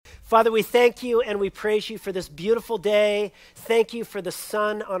Father, we thank you and we praise you for this beautiful day. Thank you for the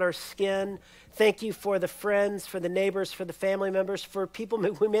sun on our skin. Thank you for the friends, for the neighbors, for the family members, for people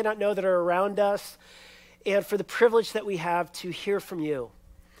we may not know that are around us, and for the privilege that we have to hear from you.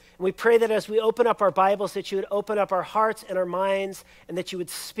 And we pray that as we open up our Bibles, that you would open up our hearts and our minds, and that you would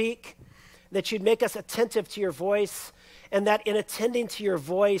speak, that you'd make us attentive to your voice, and that in attending to your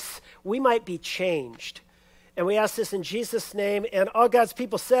voice, we might be changed. And we ask this in Jesus' name, and all God's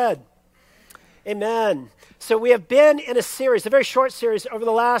people said, amen. So we have been in a series, a very short series, over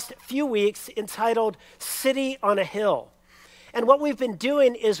the last few weeks entitled City on a Hill. And what we've been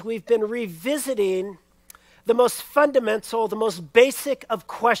doing is we've been revisiting the most fundamental, the most basic of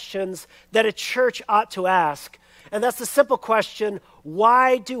questions that a church ought to ask. And that's the simple question,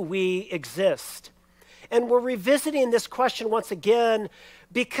 why do we exist? And we're revisiting this question once again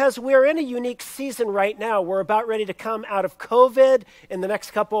because we're in a unique season right now. We're about ready to come out of COVID in the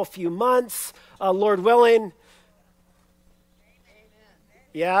next few months, Lord willing.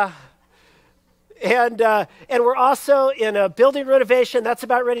 Yeah. And we're also in a building renovation. That's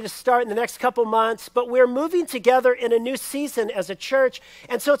about ready to start in the next couple months. But we're moving together in a new season as a church.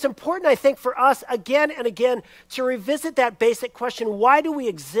 And so it's important, I think, for us again and again to revisit that basic question, why do we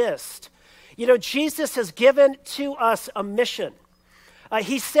exist? You know, Jesus has given to us a mission.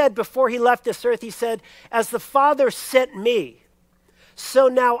 He said before he left this earth, he said, as the Father sent me, so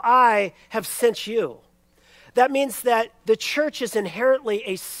now I have sent you. That means that the church is inherently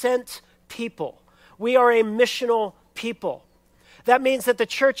a sent people. We are a missional people. That means that the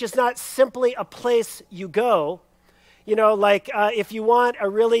church is not simply a place you go. You know, like if you want a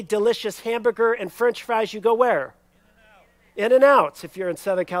really delicious hamburger and French fries, you go where? In-N-Out, if you're in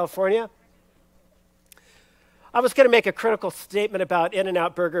Southern California. I was going to make a critical statement about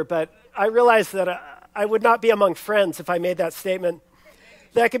In-N-Out Burger, but I realized that I would not be among friends if I made that statement.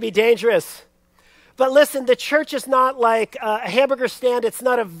 That could be dangerous. But listen, the church is not like a hamburger stand. It's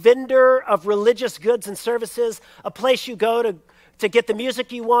not a vendor of religious goods and services, a place you go to get the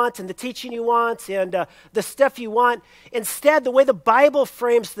music you want and the teaching you want and the stuff you want. Instead, the way the Bible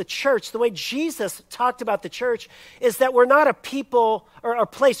frames the church, the way Jesus talked about the church, is that we're not a people or a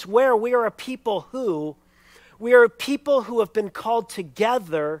place where, we are a people who. We are a people who have been called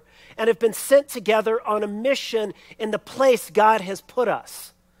together and have been sent together on a mission in the place God has put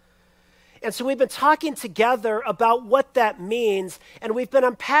us. And so we've been talking together about what that means, and we've been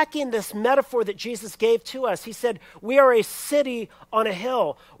unpacking this metaphor that Jesus gave to us. He said, we are a city on a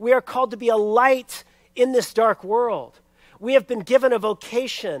hill. We are called to be a light in this dark world. We have been given a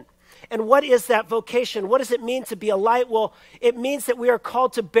vocation. And what is that vocation? What does it mean to be a light? Well, it means that we are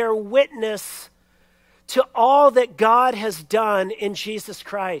called to bear witness to all that God has done in Jesus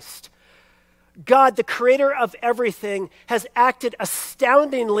Christ. God, the creator of everything, has acted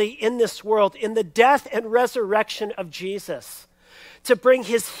astoundingly in this world in the death and resurrection of Jesus to bring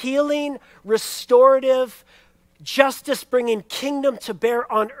his healing, restorative, justice-bringing kingdom to bear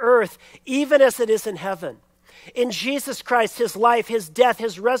on earth, even as it is in heaven. In Jesus Christ, his life, his death,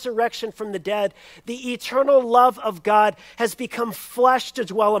 his resurrection from the dead, the eternal love of God has become flesh to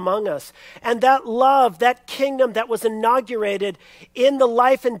dwell among us. And that love, that kingdom that was inaugurated in the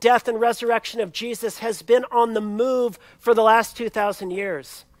life and death and resurrection of Jesus has been on the move for the last 2,000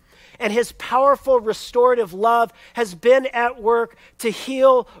 years. And his powerful restorative love has been at work to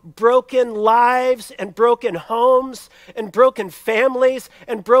heal broken lives and broken homes and broken families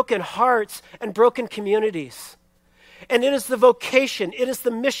and broken hearts and broken communities. And it is the vocation, it is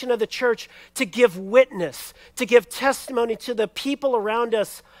the mission of the church to give witness, to give testimony to the people around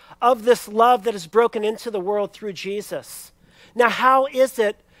us of this love that is broken into the world through Jesus. Now, how is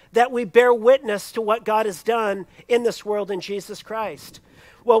it that we bear witness to what God has done in this world in Jesus Christ?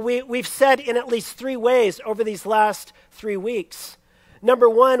 Well, we've said in at least 3 ways over these last 3 weeks. Number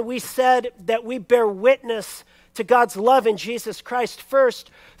one, we said that we bear witness to God's love in Jesus Christ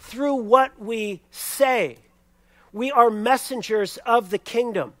first through what we say. We are messengers of the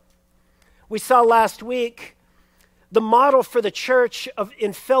kingdom. We saw last week the model for the church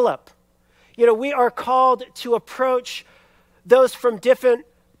in Philip. You know, we are called to approach those from different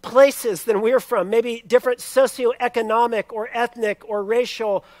places than we're from, maybe different socioeconomic or ethnic or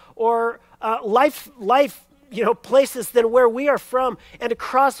racial or life places than where we are from, and to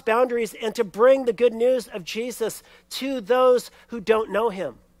cross boundaries and to bring the good news of Jesus to those who don't know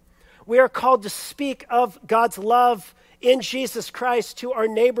him. We are called to speak of God's love in Jesus Christ to our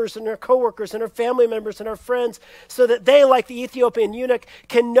neighbors and our coworkers and our family members and our friends so that they, like the Ethiopian eunuch,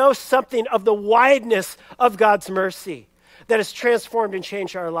 can know something of the wideness of God's mercy that has transformed and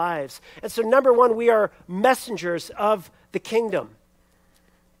changed our lives. And so number one, we are messengers of the kingdom.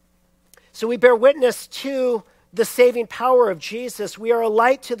 So we bear witness to the saving power of Jesus. We are a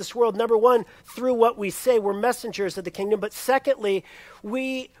light to this world, number one, through what we say. We're messengers of the kingdom. But secondly,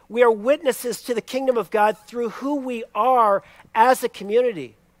 we are witnesses to the kingdom of God through who we are as a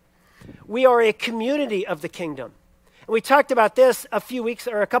community. We are a community of the kingdom. And we talked about this a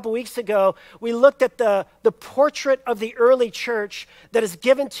couple weeks ago. We looked at the portrait of the early church that is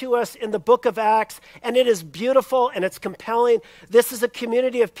given to us in the book of Acts, and it is beautiful and it's compelling. This is a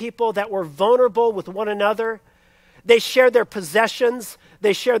community of people that were vulnerable with one another. They shared their possessions,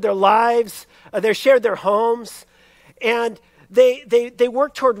 they shared their lives, they shared their homes, and they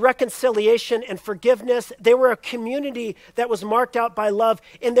worked toward reconciliation and forgiveness. They were a community that was marked out by love.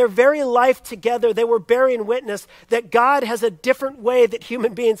 In their very life together, they were bearing witness that God has a different way that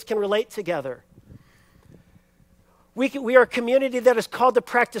human beings can relate together. We are a community that is called to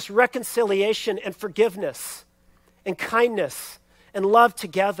practice reconciliation and forgiveness and kindness and love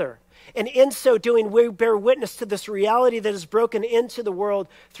together. And in so doing, we bear witness to this reality that is broken into the world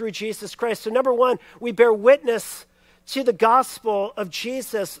through Jesus Christ. So number one, we bear witness to the gospel of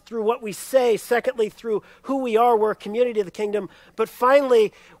Jesus through what we say. Secondly, through who we are. We're a community of the kingdom. But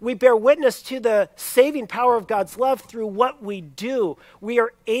finally, we bear witness to the saving power of God's love through what we do. We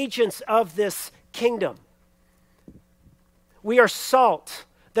are agents of this kingdom. We are salt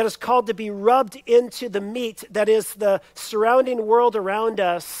that is called to be rubbed into the meat that is the surrounding world around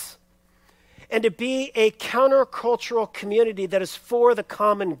us, and to be a countercultural community that is for the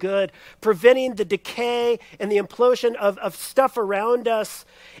common good, preventing the decay and the implosion of stuff around us,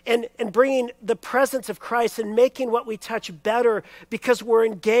 and bringing the presence of Christ and making what we touch better because we're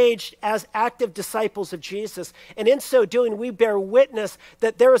engaged as active disciples of Jesus. And in so doing, we bear witness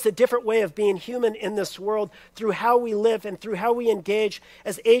that there is a different way of being human in this world through how we live and through how we engage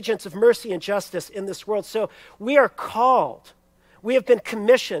as agents of mercy and justice in this world. So we are called. We have been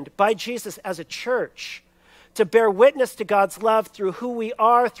commissioned by Jesus as a church to bear witness to God's love through who we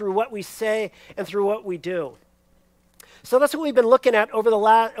are, through what we say, and through what we do. So that's what we've been looking at over the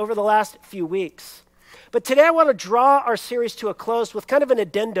last few weeks. But today I want to draw our series to a close with kind of an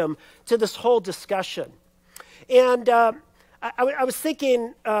addendum to this whole discussion. And I was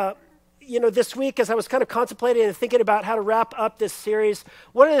thinking, this week as I was kind of contemplating and thinking about how to wrap up this series,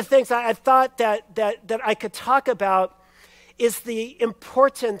 one of the things I thought that I could talk about is the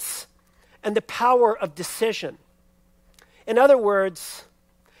importance and the power of decision. In other words,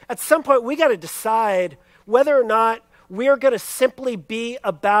 at some point we got to decide whether or not we're going to simply be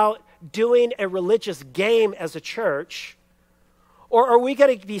about doing a religious game as a church, or are we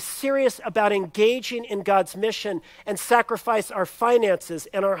going to be serious about engaging in God's mission and sacrifice our finances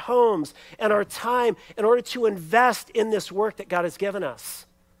and our homes and our time in order to invest in this work that God has given us?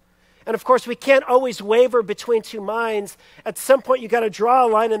 And of course, we can't always waver between two minds. At some point, you got to draw a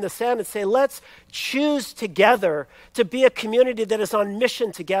line in the sand and say, let's choose together to be a community that is on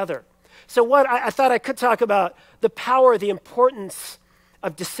mission together. So I thought I could talk about the power, the importance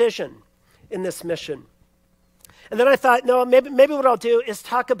of decision in this mission. And then I thought, no, maybe what I'll do is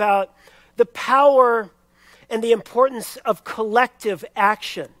talk about the power and the importance of collective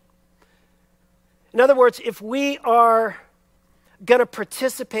action. In other words, if we are going to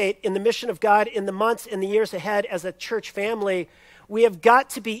participate in the mission of God in the months and the years ahead as a church family, we have got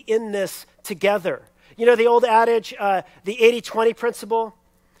to be in this together. You know the old adage, the 80-20 principle?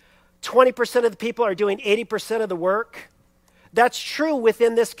 20% of the people are doing 80% of the work. That's true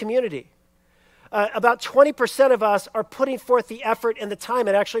within this community. About 20% of us are putting forth the effort and the time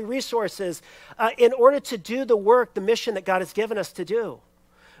and actually resources in order to do the work, the mission that God has given us to do.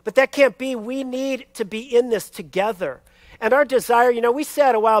 But that can't be. We need to be in this together. And our desire, we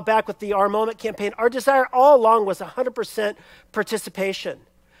said a while back with the Our Moment campaign, our desire all along was 100% participation.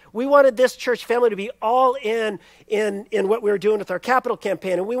 We wanted this church family to be all in what we were doing with our capital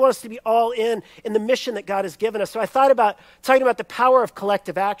campaign, and we want us to be all in the mission that God has given us. So I thought about talking about the power of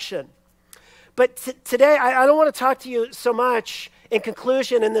collective action. But today, I don't want to talk to you so much in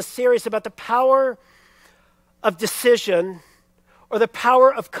conclusion in this series about the power of decision or the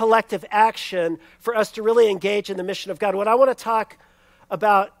power of collective action for us to really engage in the mission of God. What I want to talk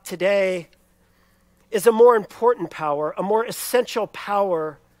about today is a more important power, a more essential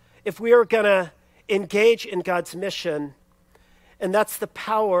power if we are going to engage in God's mission, and that's the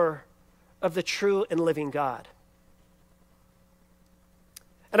power of the true and living God.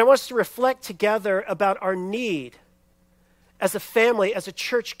 And I want us to reflect together about our need as a family, as a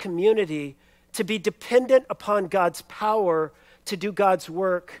church community, to be dependent upon God's power to do God's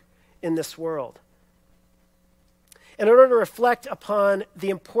work in this world. And in order to reflect upon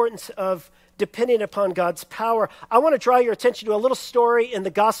the importance of depending upon God's power. I want to draw your attention to a little story in the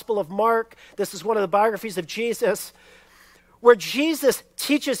Gospel of Mark. This is one of the biographies of Jesus, where Jesus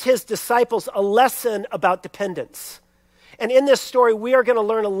teaches his disciples a lesson about dependence. And in this story, we are going to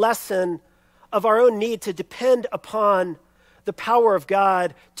learn a lesson of our own need to depend upon the power of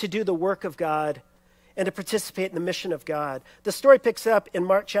God to do the work of God and to participate in the mission of God. The story picks up in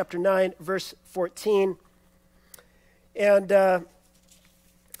Mark chapter 9, verse 14. And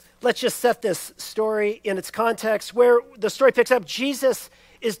let's just set this story in its context. Where the story picks up, Jesus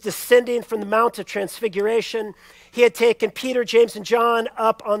is descending from the Mount of Transfiguration. He had taken Peter, James, and John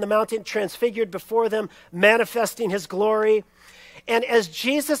up on the mountain, transfigured before them, manifesting his glory. And as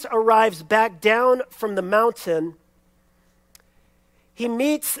Jesus arrives back down from the mountain, he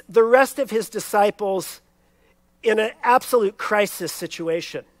meets the rest of his disciples in an absolute crisis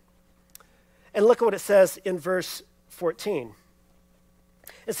situation. And look at what it says in verse 14.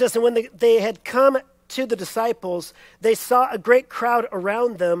 It says, and when they had come to the disciples, they saw a great crowd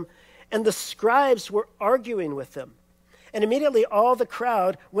around them, and the scribes were arguing with them. And immediately all the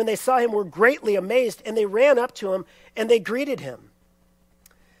crowd, when they saw him, were greatly amazed, and they ran up to him, and they greeted him.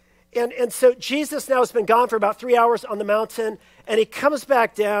 And so Jesus now has been gone for about 3 hours on the mountain, and he comes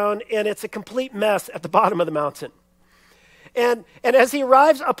back down, and it's a complete mess at the bottom of the mountain. And as he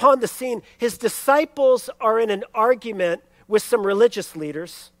arrives upon the scene, his disciples are in an argument with some religious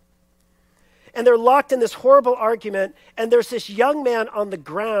leaders, and they're locked in this horrible argument, and there's this young man on the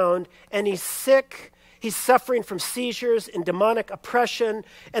ground, and he's sick. He's suffering from seizures and demonic oppression,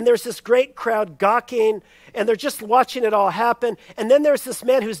 and there's this great crowd gawking, and they're just watching it all happen. And then there's this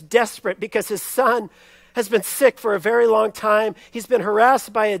man who's desperate because his son has been sick for a very long time. He's been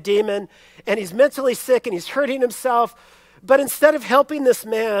harassed by a demon, and he's mentally sick, and he's hurting himself. But instead of helping this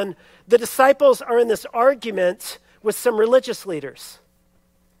man, the disciples are in this argument with some religious leaders.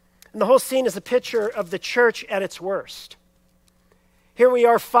 And the whole scene is a picture of the church at its worst. Here we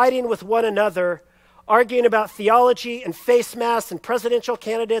are fighting with one another, arguing about theology and face masks and presidential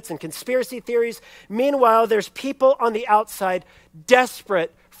candidates and conspiracy theories. Meanwhile, there's people on the outside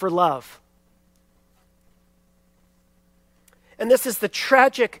desperate for love. And this is the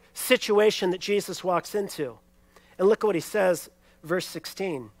tragic situation that Jesus walks into. And look at what he says, verse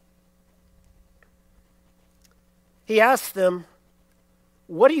 16. He asks them,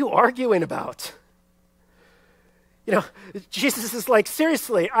 "What are you arguing about?" You know, Jesus is like,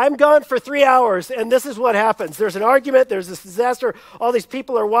 seriously, I'm gone for 3 hours, and this is what happens. There's an argument, there's this disaster, all these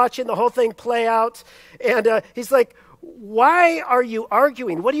people are watching the whole thing play out, and he's like, why are you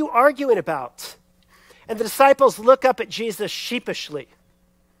arguing? What are you arguing about? And the disciples look up at Jesus sheepishly,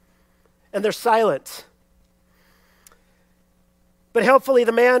 and they're silent. But helpfully,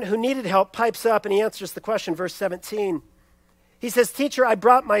 the man who needed help pipes up, and he answers the question, verse 17. He says, "Teacher, I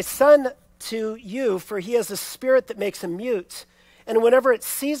brought my son to you, for he has a spirit that makes him mute. And whenever it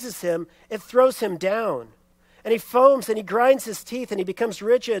seizes him, it throws him down. And he foams and he grinds his teeth and he becomes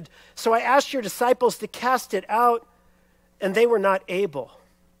rigid. So I asked your disciples to cast it out, and they were not able."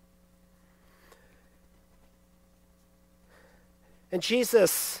 And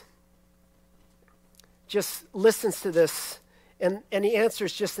Jesus just listens to this, and he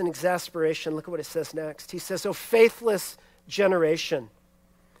answers just in exasperation. Look at what it says next. He says, "O faithless generation,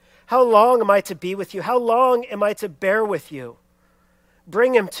 how long am I to be with you? How long am I to bear with you?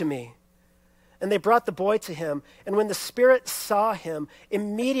 Bring him to me." And they brought the boy to him. And when the spirit saw him,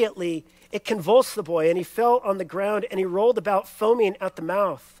 immediately it convulsed the boy, and he fell on the ground, and he rolled about, foaming at the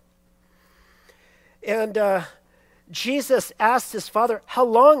mouth. And Jesus asked his father, "How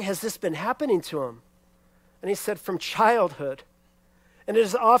long has this been happening to him?" And he said, "From childhood. And it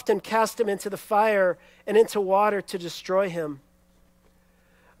has often cast him into the fire and into water to destroy him.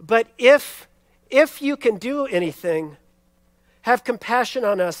 But if you can do anything, have compassion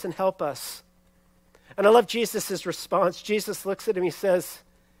on us and help us." And I love Jesus' response. Jesus looks at him, he says,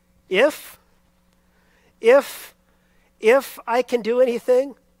 If I can do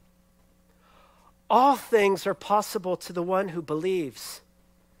anything, all things are possible to the one who believes.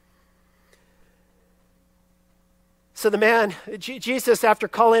 So the man, Jesus, after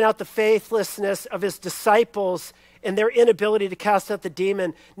calling out the faithlessness of his disciples and their inability to cast out the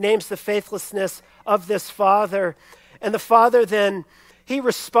demon, names the faithlessness of this father. And the father then, he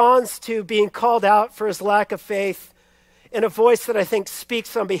responds to being called out for his lack of faith in a voice that I think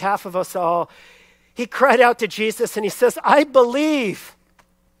speaks on behalf of us all. He cried out to Jesus and he says, "I believe,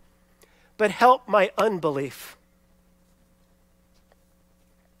 but help my unbelief."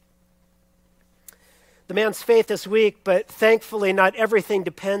 The man's faith is weak, but thankfully not everything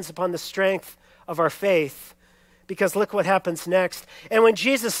depends upon the strength of our faith, because look what happens next. And when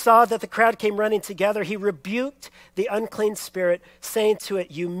Jesus saw that the crowd came running together, he rebuked the unclean spirit, saying to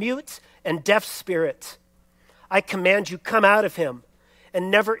it, "You mute and deaf spirit, I command you, come out of him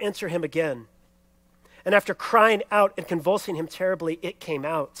and never enter him again." And after crying out and convulsing him terribly, it came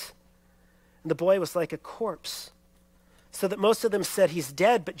out. And the boy was like a corpse, so that most of them said, "He's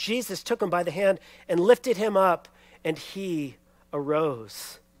dead." But Jesus took him by the hand and lifted him up, and he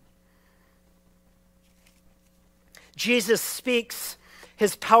arose. Jesus speaks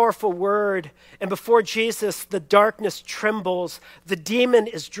his powerful word, and before Jesus, the darkness trembles, the demon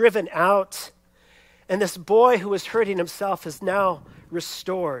is driven out, and this boy who was hurting himself is now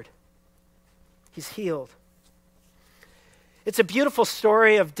restored. He's healed. It's a beautiful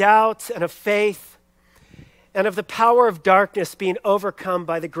story of doubt and of faith and of the power of darkness being overcome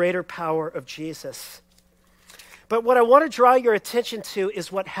by the greater power of Jesus. But what I want to draw your attention to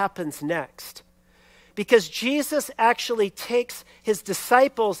is what happens next. Because Jesus actually takes his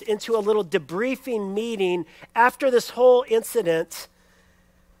disciples into a little debriefing meeting after this whole incident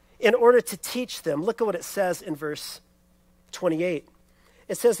in order to teach them. Look at what it says in verse 28.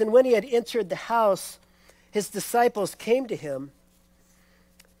 It says, "And when he had entered the house, his disciples came to him,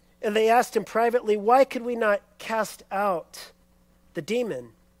 and they asked him privately, 'Why could we not cast out the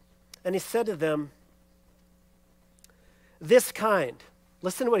demon?' And he said to them, 'This kind,'"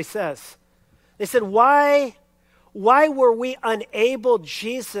 listen to what he says. They said, why were we unable,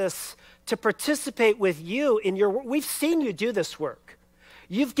 Jesus, to participate with you in your work? We've seen you do this work.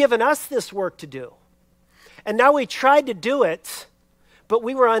 You've given us this work to do. And now we tried to do it, but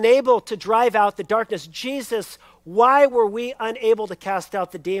we were unable to drive out the darkness. Jesus, why were we unable to cast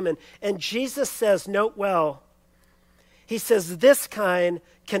out the demon?" And Jesus says, note well, he says, "This kind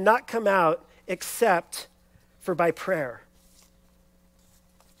cannot come out except for by prayer."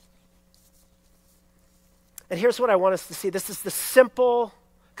 And here's what I want us to see. This is the simple,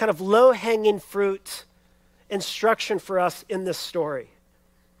 kind of low-hanging fruit instruction for us in this story.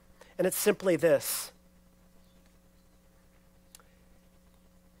 And it's simply this.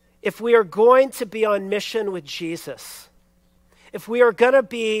 If we are going to be on mission with Jesus, if we are going to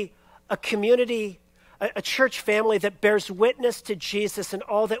be a community, a church family that bears witness to Jesus in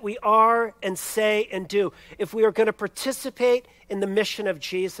all that we are and say and do, if we are going to participate in the mission of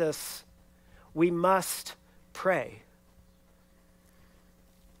Jesus, we must pray.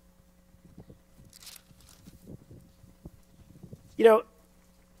 You know,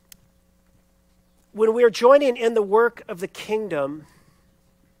 when we are joining in the work of the kingdom,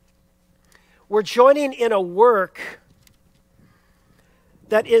 we're joining in a work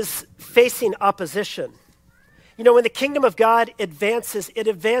that is facing opposition. You know, when the kingdom of God advances, it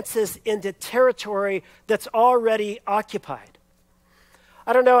advances into territory that's already occupied.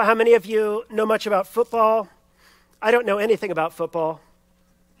 I don't know how many of you know much about football. I don't know anything about football.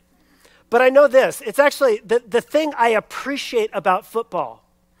 But I know this. It's actually the thing I appreciate about football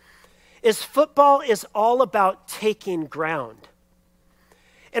is all about taking ground.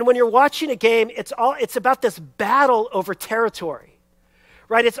 And when you're watching a game, it's about this battle over territory,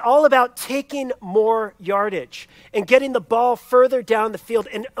 right? It's all about taking more yardage and getting the ball further down the field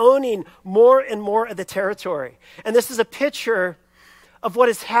and owning more and more of the territory. And this is a picture of what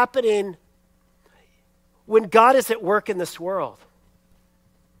is happening when God is at work in this world.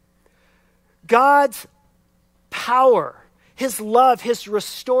 God's power, his love, his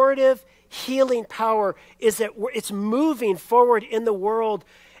restorative, healing power it's moving forward in the world,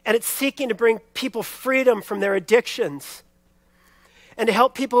 and it's seeking to bring people freedom from their addictions and to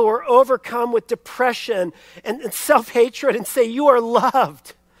help people who are overcome with depression and self-hatred and say, "You are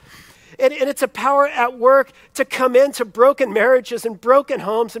loved." And it's a power at work to come into broken marriages and broken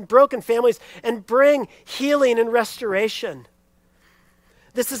homes and broken families and bring healing and restoration.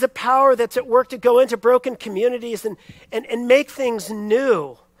 This is a power that's at work to go into broken communities and make things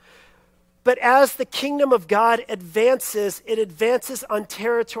new. But as the kingdom of God advances, it advances on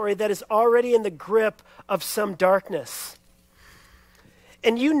territory that is already in the grip of some darkness.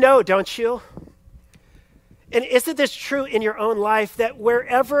 And you know, don't you? And isn't this true in your own life, that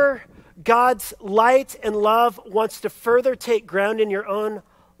wherever God's light and love wants to further take ground in your own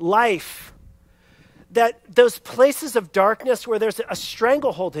life, that those places of darkness where there's a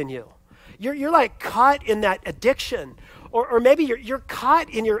stranglehold in you, you're like caught in that addiction, or maybe you're caught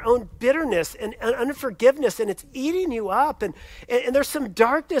in your own bitterness and unforgiveness, and it's eating you up, and there's some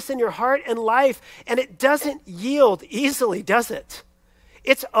darkness in your heart and life, and it doesn't yield easily, does it?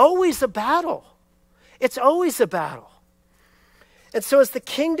 It's always a battle. It's always a battle. And so as the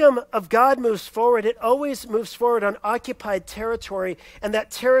kingdom of God moves forward, it always moves forward on occupied territory, and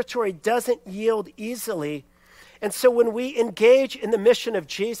that territory doesn't yield easily. And so when we engage in the mission of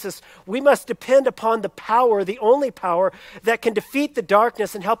Jesus, we must depend upon the power, the only power that can defeat the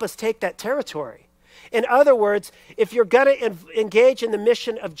darkness and help us take that territory. In other words, if you're going to engage in the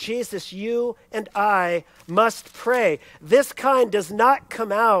mission of Jesus, you and I must pray. This kind does not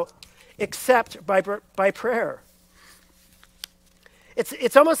come out except by prayer.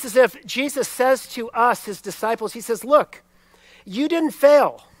 It's almost as if Jesus says to us, his disciples, he says, look, you didn't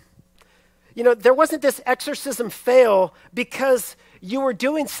fail. You know, there wasn't this exorcism fail because you were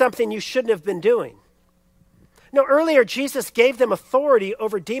doing something you shouldn't have been doing. No, earlier Jesus gave them authority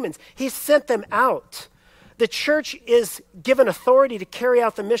over demons. He sent them out. The church is given authority to carry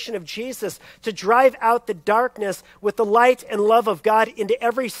out the mission of Jesus, to drive out the darkness with the light and love of God into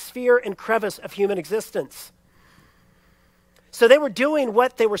every sphere and crevice of human existence. So they were doing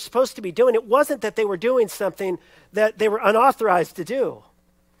what they were supposed to be doing. It wasn't that they were doing something that they were unauthorized to do.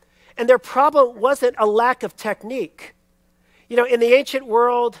 And their problem wasn't a lack of technique. You know, in the ancient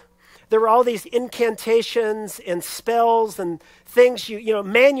world, there were all these incantations and spells and things,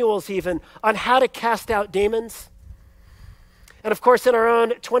 manuals even, on how to cast out demons. And of course, in our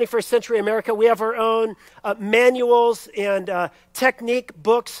own 21st century America, we have our own manuals and technique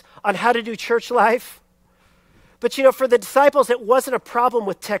books on how to do church life. But for the disciples, it wasn't a problem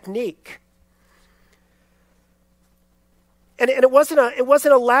with technique. And it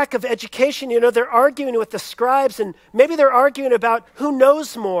wasn't a lack of education. They're arguing with the scribes, and maybe they're arguing about who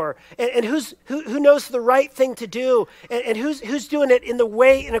knows more and who knows the right thing to do and who's doing it in the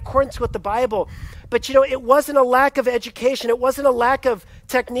way in accordance with the Bible. But it wasn't a lack of education. It wasn't a lack of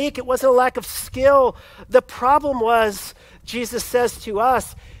technique. It wasn't a lack of skill. The problem was, Jesus says to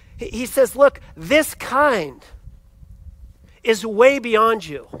us, he says, look, this kind is way beyond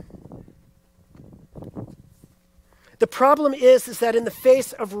you. The problem is that in the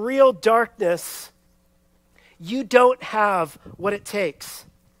face of real darkness, you don't have what it takes.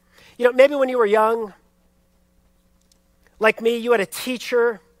 Maybe when you were young, like me, you had a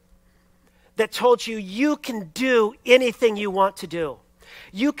teacher that told you you can do anything you want to do.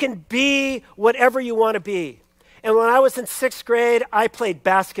 You can be whatever you want to be. And when I was in 6th grade, I played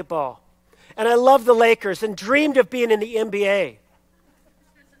basketball. And I loved the Lakers and dreamed of being in the NBA.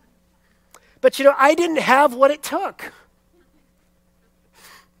 But I didn't have what it took.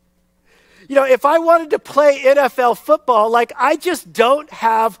 If I wanted to play NFL football, I just don't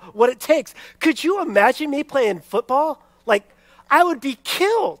have what it takes. Could you imagine me playing football? I would be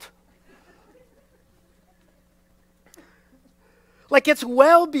killed. It's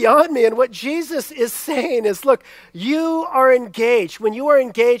well beyond me. And what Jesus is saying is, look, you are engaged. When you are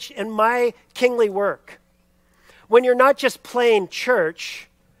engaged in my kingly work, when you're not just playing church,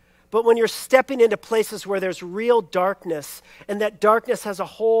 but when you're stepping into places where there's real darkness, and that darkness has a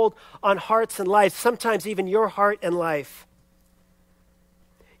hold on hearts and lives, sometimes even your heart and life,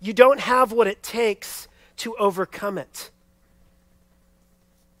 you don't have what it takes to overcome it.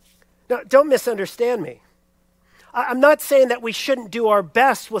 Now, don't misunderstand me. I'm not saying that we shouldn't do our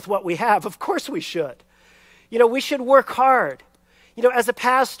best with what we have. Of course we should. We should work hard. As a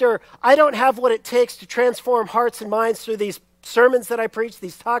pastor, I don't have what it takes to transform hearts and minds through these sermons that I preach,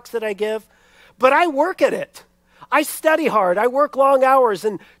 these talks that I give, but I work at it. I study hard. I work long hours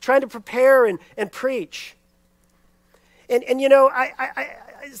and trying to prepare and preach. And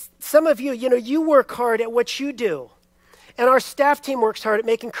some of you, you work hard at what you do. And our staff team works hard at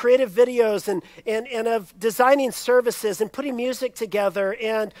making creative videos and of designing services and putting music together.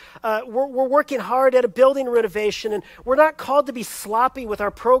 And we're working hard at a building renovation. And we're not called to be sloppy with our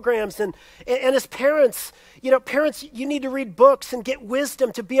programs. And as parents, parents, you need to read books and get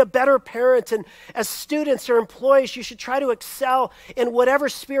wisdom to be a better parent. And as students or employees, you should try to excel in whatever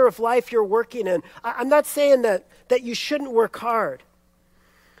sphere of life you're working in. I'm not saying that you shouldn't work hard.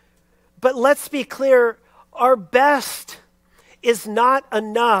 But let's be clear, our best is not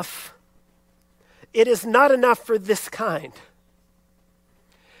enough. It is not enough for this kind.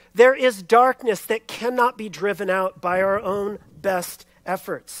 There is darkness that cannot be driven out by our own best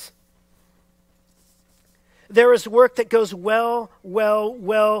efforts. There is work that goes well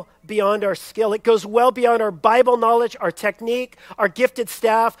beyond our skill. It goes well beyond our Bible knowledge, our technique, our gifted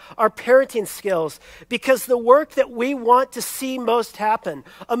staff, our parenting skills. Because the work that we want to see most happen,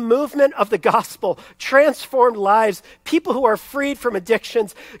 a movement of the gospel, transformed lives, people who are freed from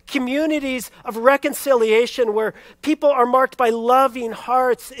addictions, communities of reconciliation where people are marked by loving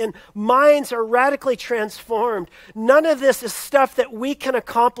hearts and minds are radically transformed. None of this is stuff that we can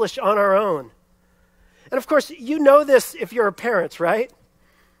accomplish on our own. And of course, you know this if you're a parent, right?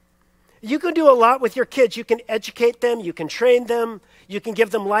 You can do a lot with your kids. You can educate them, you can train them, you can give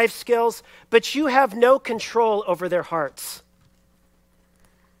them life skills, but you have no control over their hearts.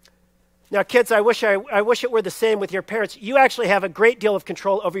 Now, kids, I wish it were the same with your parents. You actually have a great deal of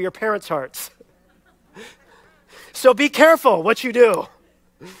control over your parents' hearts. So be careful what you do.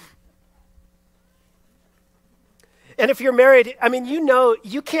 And if you're married, I mean, you know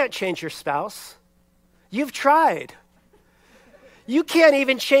you can't change your spouse. You've tried. You can't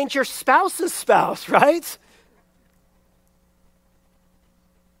even change your spouse's spouse, right?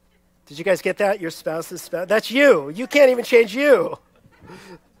 Did you guys get that? Your spouse's spouse? That's you. You can't even change you.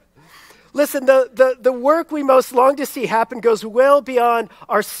 Listen, the work we most long to see happen goes well beyond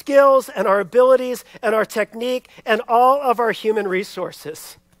our skills and our abilities and our technique and all of our human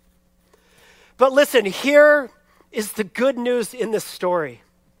resources. But listen, here is the good news in this story.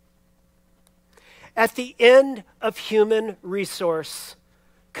 At the end of human resource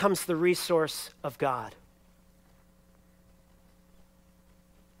comes the resource of God.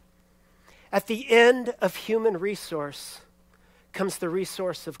 At the end of human resource comes the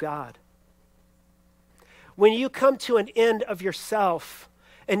resource of God. When you come to an end of yourself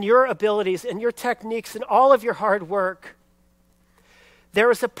and your abilities and your techniques and all of your hard work,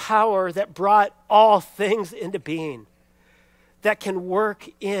 there is a power that brought all things into being that can work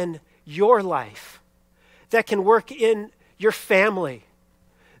in your life, that can work in your family,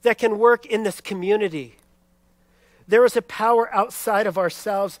 that can work in this community. There is a power outside of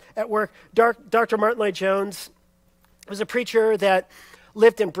ourselves at work. Dr. Martin Lloyd-Jones was a preacher that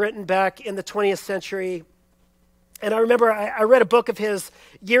lived in Britain back in the 20th century. And I remember I read a book of his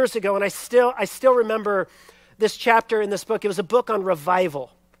years ago, and I still remember this chapter in this book. It was a book on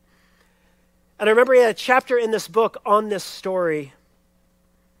revival. And I remember he had a chapter in this book on this story.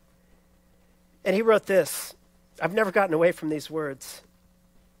 And he wrote this. I've never gotten away from these words.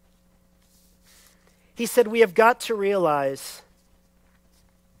 He said, "We have got to realize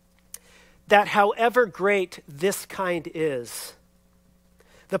that however great this kind is,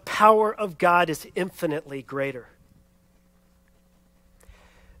 the power of God is infinitely greater.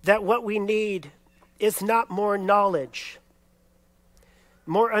 That what we need is not more knowledge,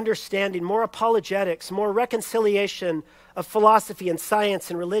 more understanding, more apologetics, more reconciliation of philosophy and science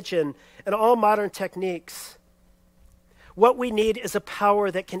and religion and all modern techniques. What we need is a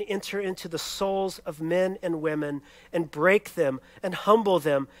power that can enter into the souls of men and women and break them and humble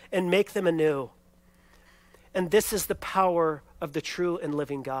them and make them anew. And this is the power of the true and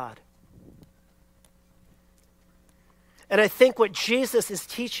living God." And I think what Jesus is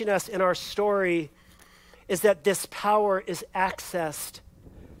teaching us in our story is that this power is accessed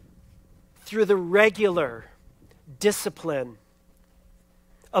through the regular discipline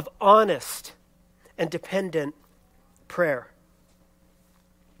of honest and dependent prayer.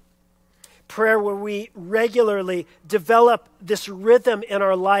 Prayer where we regularly develop this rhythm in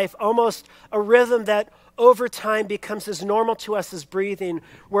our life, almost a rhythm that over time becomes as normal to us as breathing,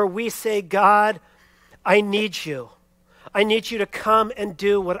 where we say, "God, I need you. I need you to come and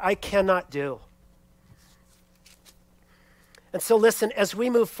do what I cannot do." And so listen, as we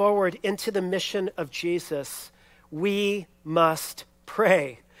move forward into the mission of Jesus, we must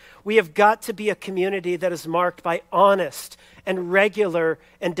pray. We have got to be a community that is marked by honest and regular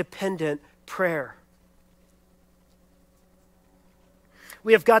and dependent prayer.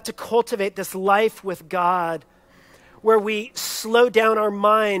 We have got to cultivate this life with God where we slow down our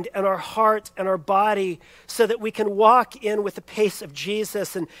mind and our heart and our body so that we can walk in with the pace of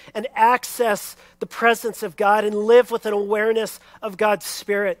Jesus and access the presence of God and live with an awareness of God's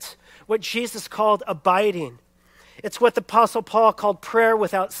Spirit, what Jesus called abiding. It's what the Apostle Paul called prayer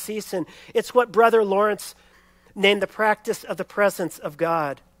without ceasing. It's what Brother Lawrence named the practice of the presence of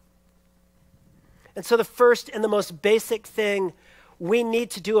God. And so the first and the most basic thing we need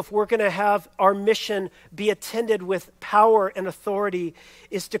to do if we're going to have our mission be attended with power and authority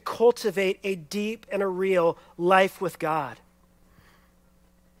is to cultivate a deep and a real life with God.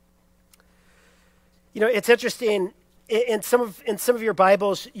 You know, it's interesting, in some of your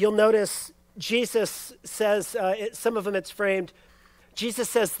Bibles, you'll notice Jesus says, some of them it's framed, Jesus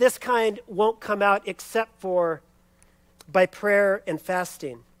says, "This kind won't come out except for by prayer and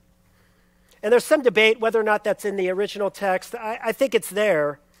fasting." And there's some debate whether or not that's in the original text. I think it's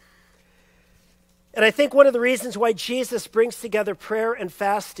there. And I think one of the reasons why Jesus brings together prayer and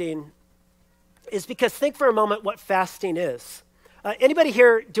fasting is because think for a moment what fasting is. Anybody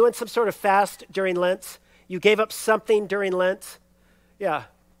here doing some sort of fast during Lent? You gave up something during Lent? Yeah.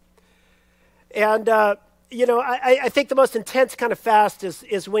 And, I think the most intense kind of fast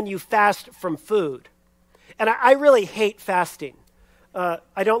is when you fast from food. And I really hate fasting.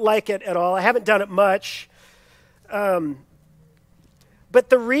 I don't like it at all. I haven't done it much. But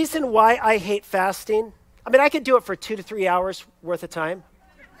the reason why I hate fasting, I mean, I could do it for 2 to 3 hours worth of time.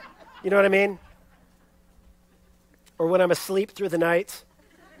 You know what I mean? Or when I'm asleep through the night.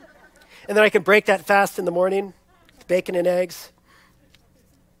 And then I can break that fast in the morning, bacon and eggs.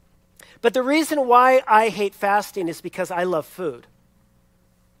 But the reason why I hate fasting is because I love food.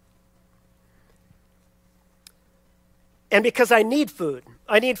 And because I need food.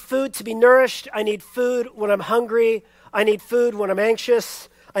 I need food to be nourished. I need food when I'm hungry. I need food when I'm anxious.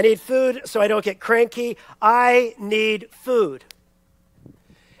 I need food so I don't get cranky. I need food.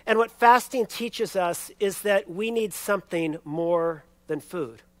 And what fasting teaches us is that we need something more than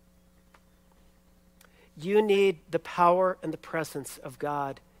food. You need the power and the presence of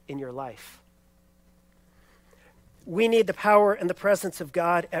God in your life. We need the power and the presence of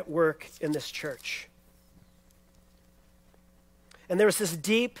God at work in this church. And there's this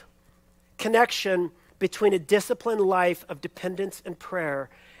deep connection between a disciplined life of dependence and prayer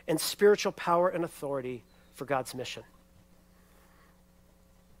and spiritual power and authority for God's mission.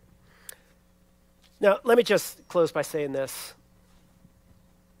 Now, let me just close by saying this.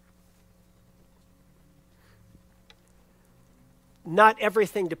 Not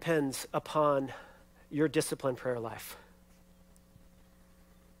everything depends upon your disciplined prayer life.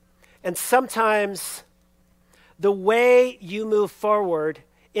 And sometimes the way you move forward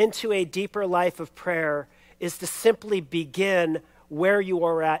into a deeper life of prayer is to simply begin where you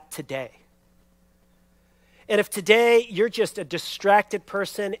are at today. And if today you're just a distracted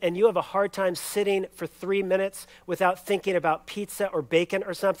person and you have a hard time sitting for 3 minutes without thinking about pizza or bacon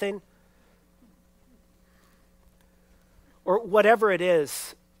or something, or whatever it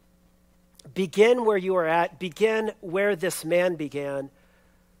is, begin where you are at. Begin where this man began,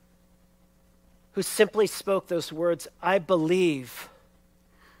 who simply spoke those words, I believe,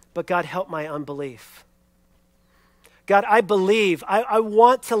 but God, help my unbelief. God, I believe. I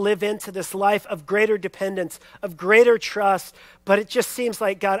want to live into this life of greater dependence, of greater trust, but it just seems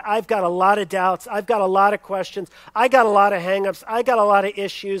like, God, I've got a lot of doubts. I've got a lot of questions. I got a lot of hangups. I got a lot of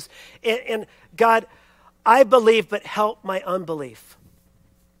issues. And God, I believe, but help my unbelief.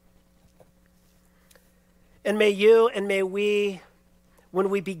 And may you and may we, when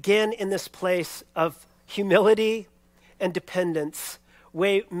we begin in this place of humility and dependence,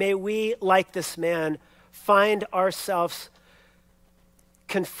 may we, like this man, find ourselves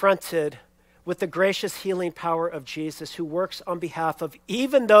confronted with the gracious healing power of Jesus, who works on behalf of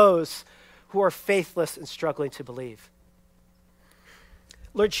even those who are faithless and struggling to believe.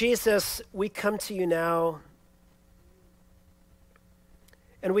 Lord Jesus, we come to you now,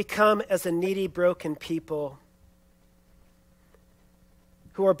 and we come as a needy, broken people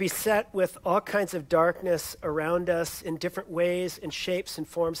who are beset with all kinds of darkness around us in different ways and shapes and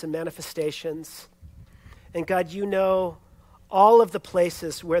forms and manifestations. And God, you know all of the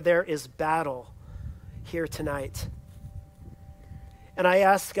places where there is battle here tonight. And I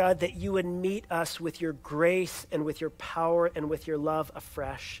ask, God, that you would meet us with your grace and with your power and with your love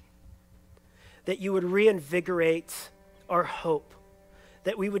afresh. That you would reinvigorate our hope.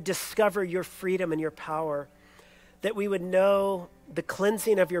 That we would discover your freedom and your power. That we would know the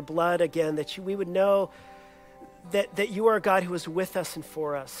cleansing of your blood again. That we would know that you are a God who is with us and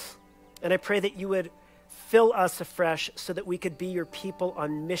for us. And I pray that you would fill us afresh so that we could be your people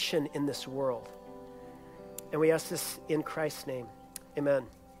on mission in this world. And we ask this in Christ's name. Amen.